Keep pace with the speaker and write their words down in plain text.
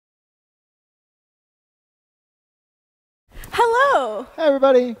Hello. Hey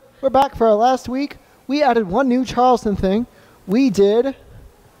everybody, we're back for our last week. We added one new Charleston thing. We did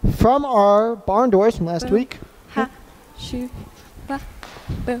from our barn doors from last week. Ha, shoo, ba,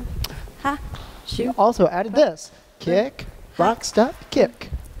 boom. Ha, shoo. We also added this. Kick, rock, step, kick.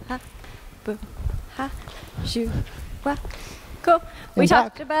 Ha, boom. Ha, shoo, ba. Cool. We And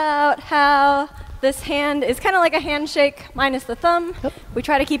talked back. about how this hand is kind of like a handshake minus the thumb. Yep. We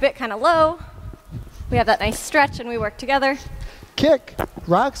try to keep it kind of low. We have that nice stretch and we work together. Kick,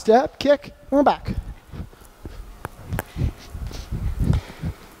 rock, step, kick, and we're back.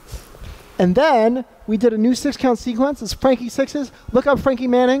 And then we did a new 6-count sequence. It's Frankie sixes. Look up Frankie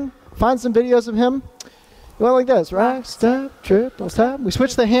Manning. Find some videos of him. It went like this. Rock, step, triple step. We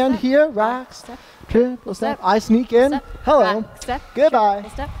switch the hand here. Rock, step, triple step. I sneak in. Hello. Rock, step, Goodbye.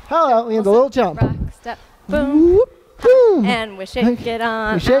 step, Hello. And the little jump. rock, step, boom. Whoop, boom. And we shake it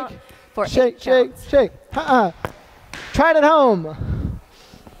on We shake, out for shake, 8 shake, counts. shake. Try it at home.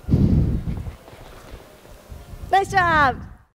 Nice job.